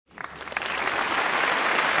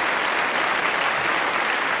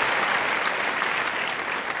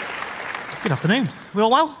Good afternoon. We all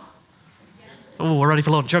well? Oh, we're ready for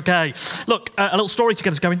lunch. Okay. Look, a little story to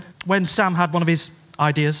get us going. When Sam had one of his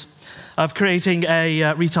ideas of creating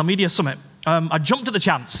a retail media summit, I jumped at the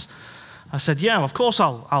chance. I said, yeah, of course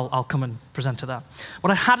I'll come and present at that. What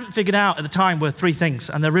I hadn't figured out at the time were three things,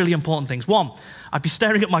 and they're really important things. One, I'd be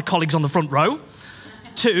staring at my colleagues on the front row.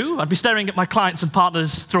 Two, I'd be staring at my clients and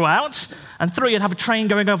partners throughout. And three, I'd have a train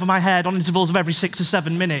going over my head on intervals of every 6 to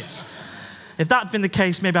 7 minutes. If that had been the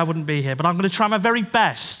case, maybe I wouldn't be here. But I'm going to try my very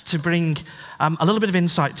best to bring a little bit of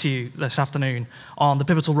insight to you this afternoon on the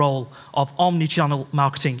pivotal role of omnichannel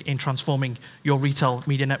marketing in transforming your retail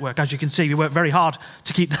media network. As you can see, we work very hard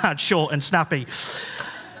to keep that short and snappy.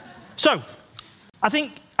 So, I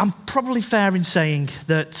think I'm probably fair in saying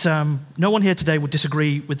that no one here today would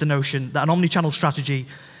disagree with the notion that an omnichannel strategy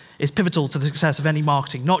is pivotal to the success of any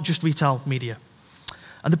marketing, not just retail media.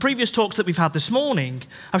 And the previous talks that we've had this morning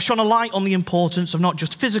have shone a light on the importance of not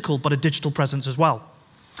just physical, but a digital presence as well.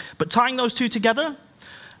 But tying those two together,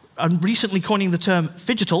 and recently coining the term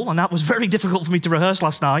phygital, and that was very difficult for me to rehearse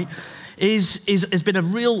last night, has been a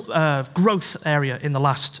real growth area in the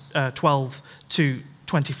last 12 to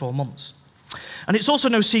 24 months. And it's also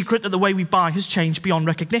no secret that the way we buy has changed beyond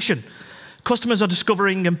recognition. Customers are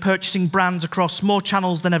discovering and purchasing brands across more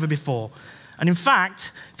channels than ever before. And in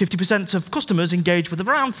fact, 50% of customers engage with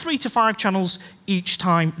around 3 to 5 channels each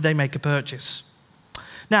time they make a purchase.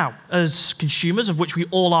 Now, as consumers, of which we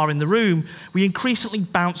all are in the room, we increasingly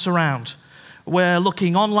bounce around. We're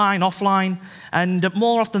looking online, offline, and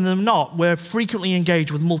more often than not, we're frequently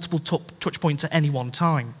engaged with multiple touch points at any one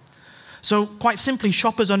time. So quite simply,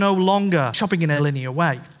 shoppers are no longer shopping in a linear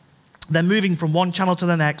way. They're moving from one channel to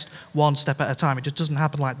the next, one step at a time. It just doesn't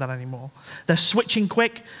happen like that anymore. They're switching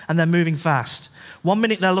quick and they're moving fast. 1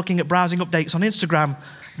 minute they're looking at browsing updates on Instagram,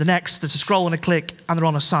 the next there's a scroll and a click and they're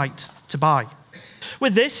on a site to buy.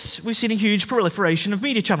 With this, we've seen a huge proliferation of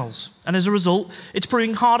media channels, and as a result, it's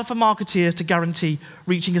proving harder for marketeers to guarantee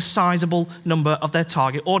reaching a sizable number of their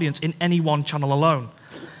target audience in any one channel alone.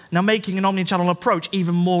 Now, making an omnichannel approach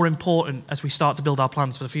even more important as we start to build our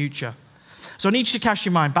plans for the future. So I need you to cast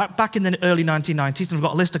your mind back in the early 1990s, and I've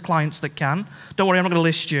got a list of clients that can. Don't worry, I'm not going to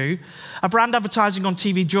list you. A brand advertising on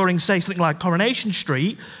TV during, say, something like Coronation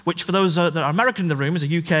Street, which for those that are American in the room is a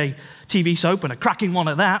UK TV soap, and a cracking one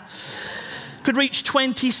at that, could reach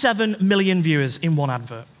 27 million viewers in one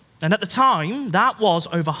advert. And at the time, that was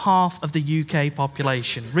over half of the UK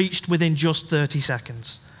population, reached within just 30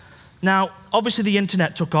 seconds. Now, obviously the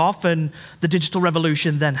internet took off and the digital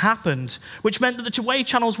revolution then happened, which meant that the way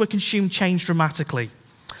channels were consumed changed dramatically.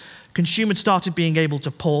 Consumers started being able to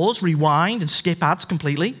pause, rewind, and skip ads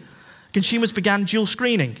completely. Consumers began dual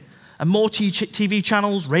screening, and more TV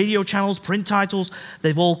channels, radio channels, print titles,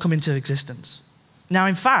 they've all come into existence. Now,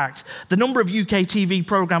 in fact, the number of UK TV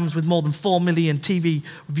programs with more than 4 million TV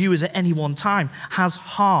viewers at any one time has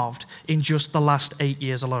halved in just the last 8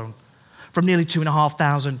 years alone, from nearly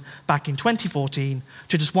 2,500 back in 2014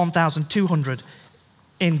 to just 1,200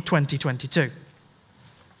 in 2022.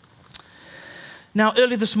 Now,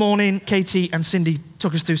 earlier this morning, Katie and Cindy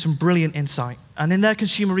took us through some brilliant insight. And in their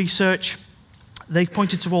consumer research, they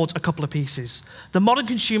pointed towards a couple of pieces. The modern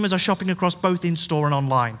consumers are shopping across both in-store and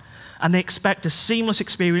online, and they expect a seamless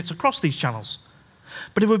experience across these channels.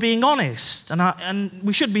 But if we're being honest, and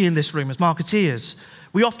we should be in this room as marketeers,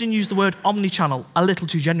 we often use the word omnichannel a little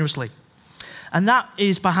too generously. And that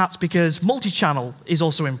is perhaps because multi-channel is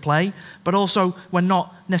also in play, but also we're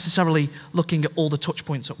not necessarily looking at all the touch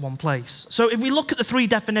points at one place. So if we look at the 3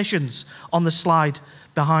 definitions on the slide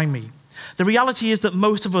behind me, the reality is that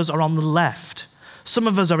most of us are on the left. Some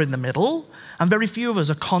of us are in the middle, and very few of us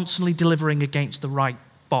are constantly delivering against the right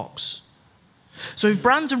box. So if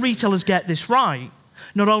brands and retailers get this right,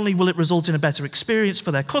 not only will it result in a better experience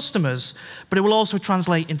for their customers, but it will also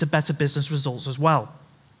translate into better business results as well.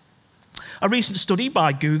 A recent study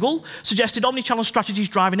by Google suggested omnichannel strategies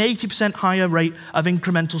drive an 80% higher rate of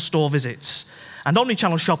incremental store visits. And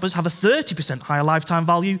omnichannel shoppers have a 30% higher lifetime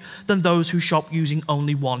value than those who shop using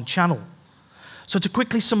only one channel. So to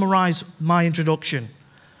quickly summarize my introduction,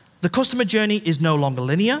 the customer journey is no longer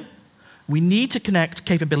linear. We need to connect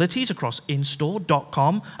capabilities across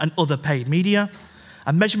in-store.com and other paid media,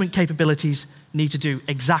 and measurement capabilities need to do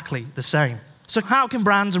exactly the same. So how can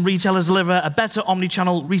brands and retailers deliver a better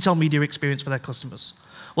omnichannel retail media experience for their customers?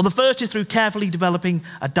 Well, the first is through carefully developing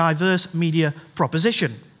a diverse media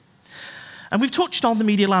proposition. And we've touched on the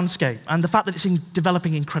media landscape and the fact that it's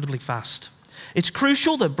developing incredibly fast. It's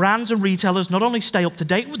crucial that brands and retailers not only stay up to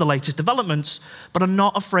date with the latest developments, but are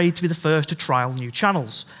not afraid to be the first to trial new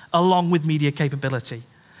channels, along with media capability.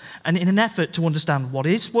 and in an effort to understand what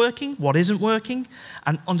is working, what isn't working,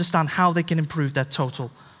 and understand how they can improve their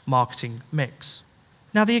total marketing mix.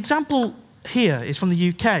 Now, the example here is from the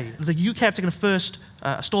UK. The UK have taken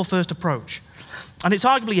a store-first approach, and it's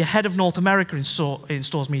arguably ahead of North America in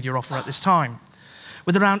stores media offer at this time,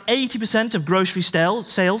 with around 80% of grocery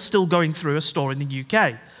sales still going through a store in the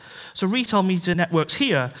UK. So retail media networks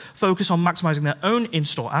here focus on maximizing their own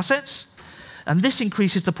in-store assets, and this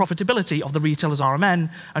increases the profitability of the retailer's RMN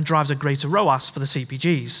and drives a greater ROAS for the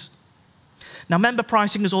CPGs. Now, member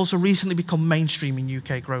pricing has also recently become mainstream in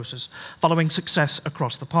UK grocers, following success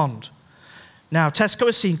across the pond. Now, Tesco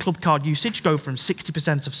has seen club card usage go from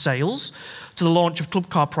 60% of sales to the launch of club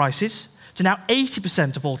card prices to now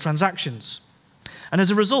 80% of all transactions. And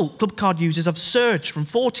as a result, club card users have surged from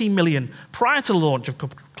 14 million prior to the launch of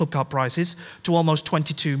club card prices to almost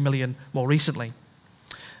 22 million more recently.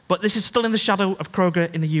 But this is still in the shadow of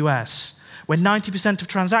Kroger in the US, where 90% of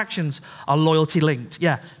transactions are loyalty linked.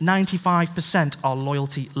 Yeah, 95% are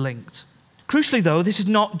loyalty linked. Crucially though, this is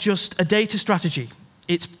not just a data strategy.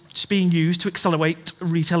 It's being used to accelerate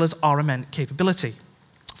retailers' RMN capability.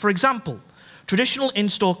 For example, traditional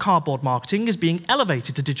in-store cardboard marketing is being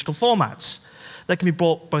elevated to digital formats that can be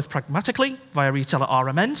bought both pragmatically via retailer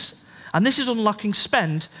RMNs, and this is unlocking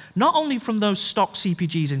spend not only from those stock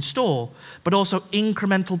CPGs in store, but also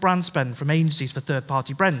incremental brand spend from agencies for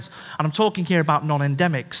third-party brands. And I'm talking here about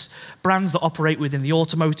non-endemics, brands that operate within the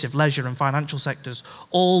automotive, leisure, and financial sectors.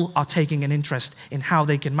 All are taking an interest in how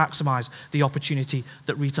they can maximize the opportunity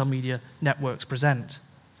that retail media networks present.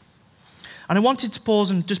 And I wanted to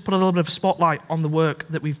pause and just put a little bit of a spotlight on the work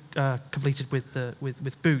that we've completed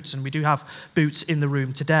with Boots, and we do have Boots in the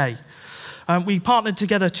room today. We partnered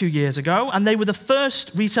together 2 years ago, and they were the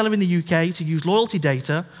first retailer in the UK to use loyalty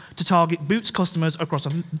data to target Boots customers across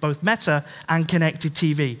both Meta and connected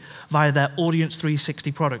TV via their Audience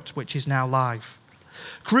 360 product, which is now live.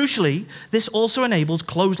 Crucially, this also enables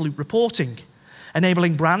closed-loop reporting,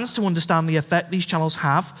 enabling brands to understand the effect these channels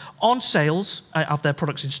have on sales of their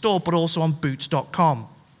products in store, but also on Boots.com.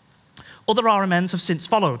 Other RMNs have since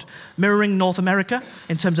followed, mirroring North America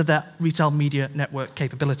in terms of their retail media network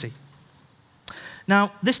capability.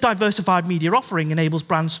 Now, this diversified media offering enables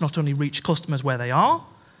brands to not only reach customers where they are,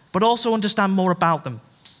 but also understand more about them.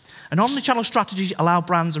 And omnichannel strategies allow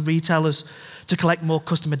brands and retailers to collect more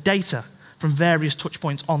customer data from various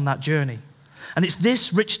touchpoints on that journey. And it's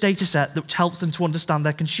this rich data set that helps them to understand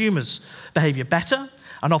their consumers' behavior better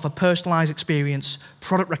and offer personalized experience,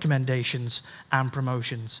 product recommendations, and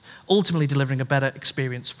promotions, ultimately delivering a better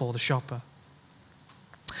experience for the shopper.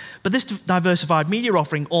 But this diversified media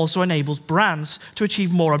offering also enables brands to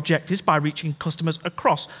achieve more objectives by reaching customers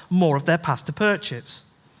across more of their path to purchase.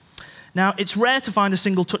 Now, it's rare to find a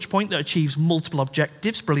single touchpoint that achieves multiple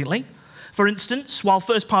objectives brilliantly. For instance, while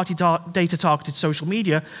first-party data-targeted social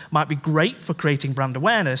media might be great for creating brand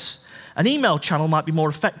awareness, an email channel might be more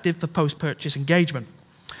effective for post-purchase engagement.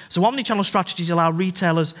 So omnichannel strategies allow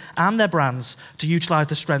retailers and their brands to utilize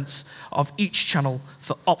the strengths of each channel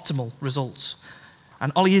for optimal results.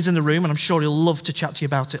 And Ollie is in the room, and I'm sure he'll love to chat to you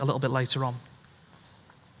about it a little bit later on.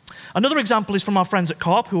 Another example is from our friends at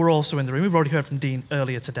Co-op, who are also in the room. We've already heard from Dean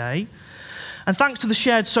earlier today. And thanks to the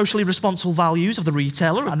shared socially responsible values of the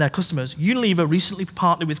retailer and their customers, Unilever recently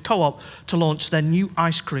partnered with Co-op to launch their new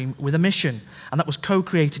ice cream with a mission, and that was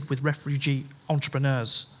co-created with refugee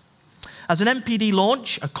entrepreneurs. As an NPD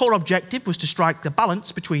launch, a core objective was to strike the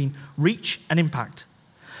balance between reach and impact.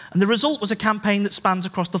 And the result was a campaign that spans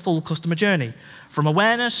across the full customer journey, from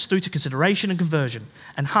awareness through to consideration and conversion,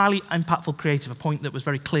 and highly impactful creative, a point that was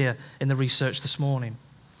very clear in the research this morning.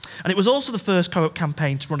 And it was also the first Co-op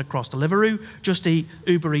campaign to run across Deliveroo, Just Eat,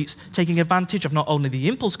 Uber Eats, taking advantage of not only the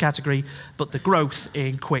impulse category, but the growth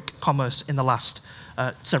in quick commerce in the last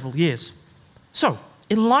several years. So,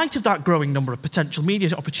 in light of that growing number of potential media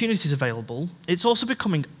opportunities available, it's also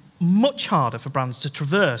becoming much harder for brands to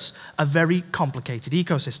traverse a very complicated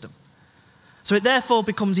ecosystem. So it therefore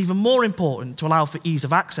becomes even more important to allow for ease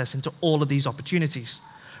of access into all of these opportunities,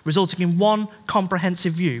 resulting in one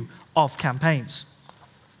comprehensive view of campaigns.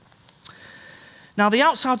 Now, the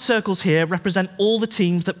outside circles here represent all the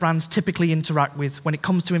teams that brands typically interact with when it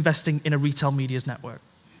comes to investing in a retail media's network,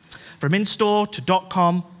 from in-store to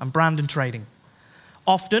 .com and brand and trading.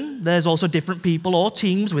 Often, there's also different people or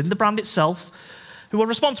teams within the brand itself who are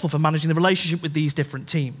responsible for managing the relationship with these different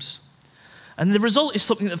teams. And the result is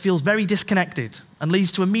something that feels very disconnected and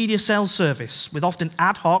leads to a media sales service with often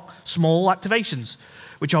ad hoc, small activations,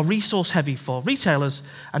 which are resource-heavy for retailers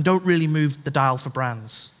and don't really move the dial for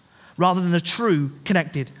brands, rather than a true,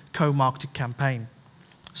 connected, co-marketed campaign.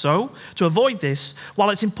 So, to avoid this, while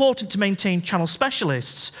it's important to maintain channel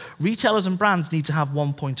specialists, retailers and brands need to have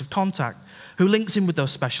one point of contact who links in with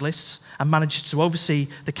those specialists and manages to oversee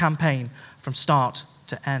the campaign from start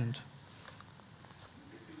to end.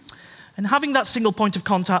 And having that single point of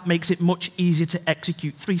contact makes it much easier to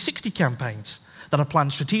execute 360 campaigns that are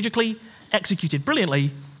planned strategically, executed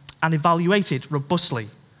brilliantly, and evaluated robustly,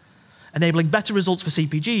 enabling better results for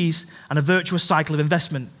CPGs and a virtuous cycle of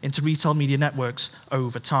investment into retail media networks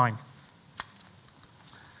over time.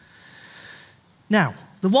 Now,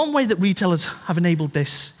 the one way that retailers have enabled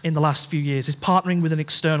this in the last few years is partnering with an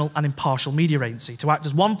external and impartial media agency to act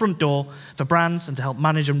as one front door for brands and to help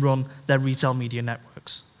manage and run their retail media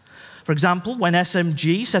networks. For example, when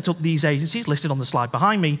SMG set up these agencies listed on the slide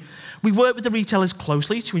behind me, we worked with the retailers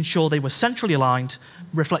closely to ensure they were centrally aligned,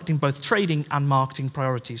 reflecting both trading and marketing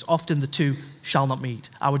priorities. Often the two shall not meet.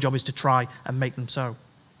 Our job is to try and make them so.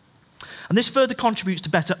 And this further contributes to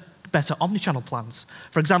better omnichannel plans.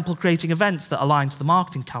 For example, creating events that align to the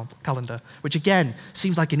marketing calendar, which again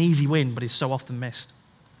seems like an easy win, but is so often missed.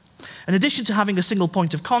 In addition to having a single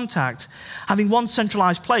point of contact, having one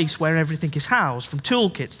centralized place where everything is housed, from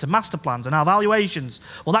toolkits to master plans and evaluations,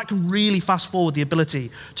 well, that can really fast forward the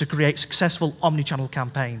ability to create successful omnichannel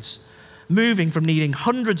campaigns, moving from needing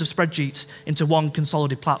hundreds of spreadsheets into one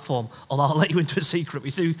consolidated platform. Although I'll let you into a secret,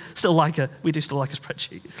 we do still like a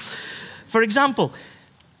spreadsheet. For example,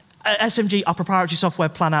 SMG, our proprietary software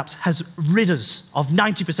plan apps, has rid us of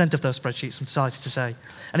 90% of those spreadsheets, I'm delighted to say.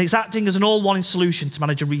 And it's acting as an all-one solution to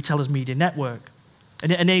manage a retailer's media network.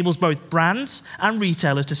 And it enables both brands and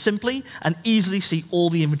retailers to simply and easily see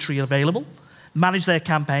all the inventory available, manage their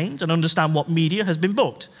campaigns, and understand what media has been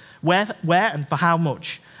booked, where and for how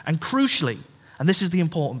much. And crucially, and this is the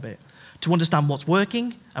important bit, to understand what's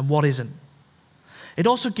working and what isn't. It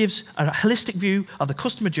also gives a holistic view of the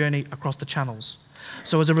customer journey across the channels.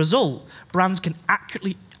 So as a result, brands can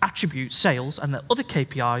accurately attribute sales and their other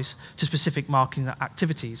KPIs to specific marketing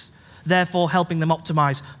activities, therefore helping them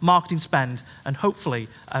optimize marketing spend and hopefully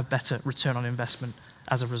a better return on investment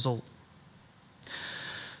as a result.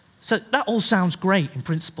 So that all sounds great in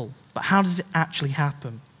principle, but how does it actually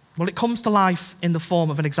happen? Well, it comes to life in the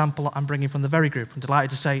form of an example I'm bringing from the Very Group. I'm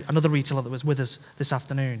delighted to say another retailer that was with us this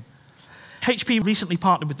afternoon. HP recently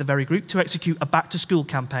partnered with the Very Group to execute a back-to-school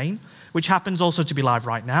campaign, which happens also to be live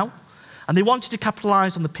right now. And they wanted to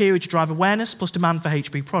capitalize on the period to drive awareness plus demand for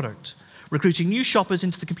HP product, recruiting new shoppers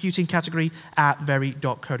into the computing category at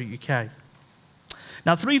very.co.uk.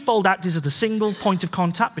 Now, Threefold acted as the single point of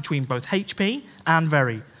contact between both HP and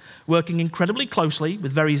Very, working incredibly closely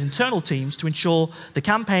with Very's internal teams to ensure the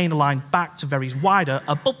campaign aligned back to Very's wider,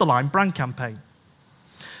 above-the-line brand campaign.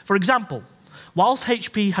 For example, whilst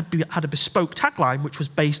HP had a bespoke tagline which was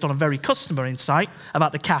based on a Very customer insight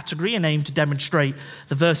about the category and aimed to demonstrate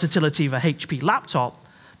the versatility of a HP laptop,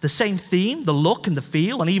 the same theme, the look and the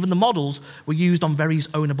feel, and even the models were used on Very's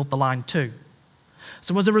own above-the-line too.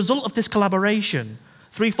 So as a result of this collaboration,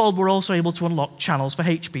 Threefold were also able to unlock channels for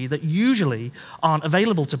HP that usually aren't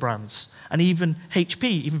available to brands, and even HP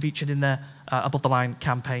even featured in their above-the-line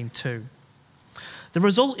campaign too. The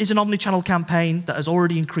result is an omnichannel campaign that has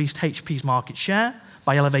already increased HP's market share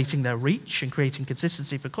by elevating their reach and creating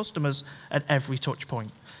consistency for customers at every touch point.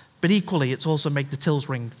 But equally, it's also made the tills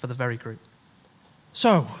ring for the Very Group.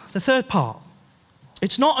 So, the third part.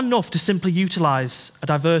 It's not enough to simply utilize a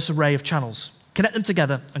diverse array of channels, connect them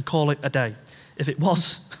together, and call it a day. If it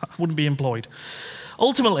was, I wouldn't be employed.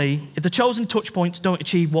 Ultimately, if the chosen touch points don't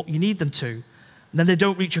achieve what you need them to, then they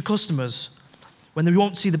don't reach your customers, when they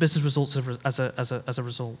won't see the business results as a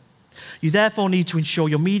result. You therefore need to ensure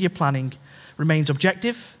your media planning remains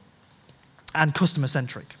objective and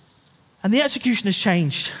customer-centric. And the execution has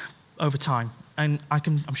changed over time, and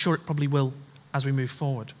I'm sure it probably will as we move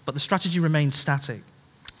forward, but the strategy remains static.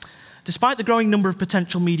 Despite the growing number of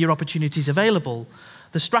potential media opportunities available,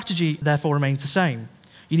 the strategy therefore remains the same.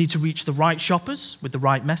 You need to reach the right shoppers with the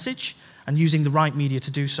right message and using the right media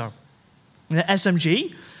to do so. At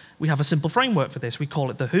SMG, we have a simple framework for this. We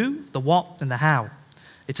call it the who, the what, and the how.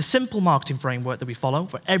 It's a simple marketing framework that we follow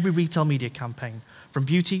for every retail media campaign, from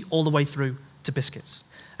beauty all the way through to biscuits.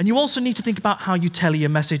 And you also need to think about how you tailor your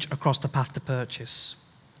message across the path to purchase.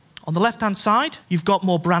 On the left-hand side, you've got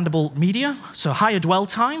more brandable media, so higher dwell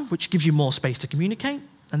time, which gives you more space to communicate,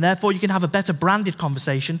 and therefore you can have a better branded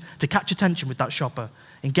conversation to catch attention with that shopper,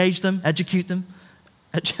 engage them, educate them,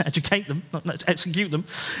 not execute them.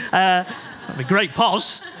 That'd be a great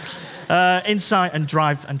pause. Insight and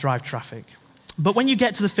drive traffic. But when you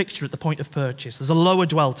get to the fixture at the point of purchase, there's a lower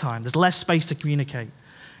dwell time, there's less space to communicate.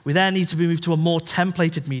 We then need to move to a more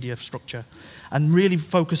templated media structure and really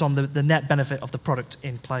focus on the net benefit of the product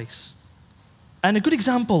in place. And a good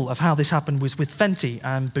example of how this happened was with Fenty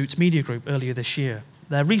and Boots Media Group earlier this year.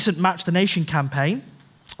 Their recent Match the Nation campaign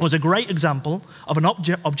was a great example of an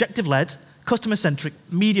objective-led, customer-centric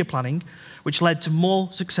media planning which led to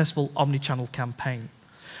more successful omnichannel campaign,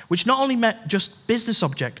 which not only met just business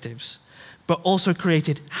objectives, but also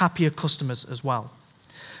created happier customers as well.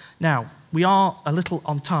 Now, we are a little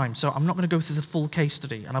on time, so I'm not going to go through the full case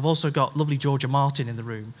study, and I've also got lovely Georgia Martin in the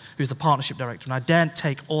room, who's the partnership director, and I daren't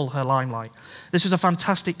take all her limelight. This was a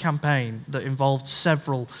fantastic campaign that involved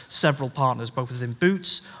several partners, both within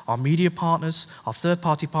Boots, our media partners, our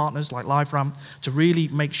third-party partners like LiveRamp, to really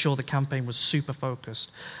make sure the campaign was super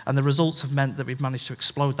focused. And the results have meant that we've managed to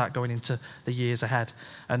explode that going into the years ahead.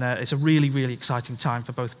 And it's a really, really exciting time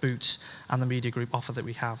for both Boots and the media group offer that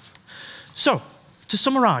we have. So, to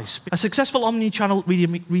summarize, a successful omni-channel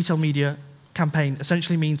retail media campaign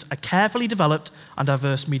essentially means a carefully developed and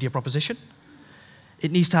diverse media proposition. It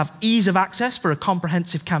needs to have ease of access for a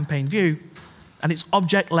comprehensive campaign view, and it's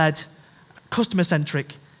object-led,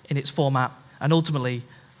 customer-centric in its format, and ultimately,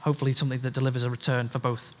 hopefully, something that delivers a return for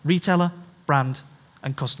both retailer, brand,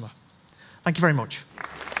 and customer. Thank you very much.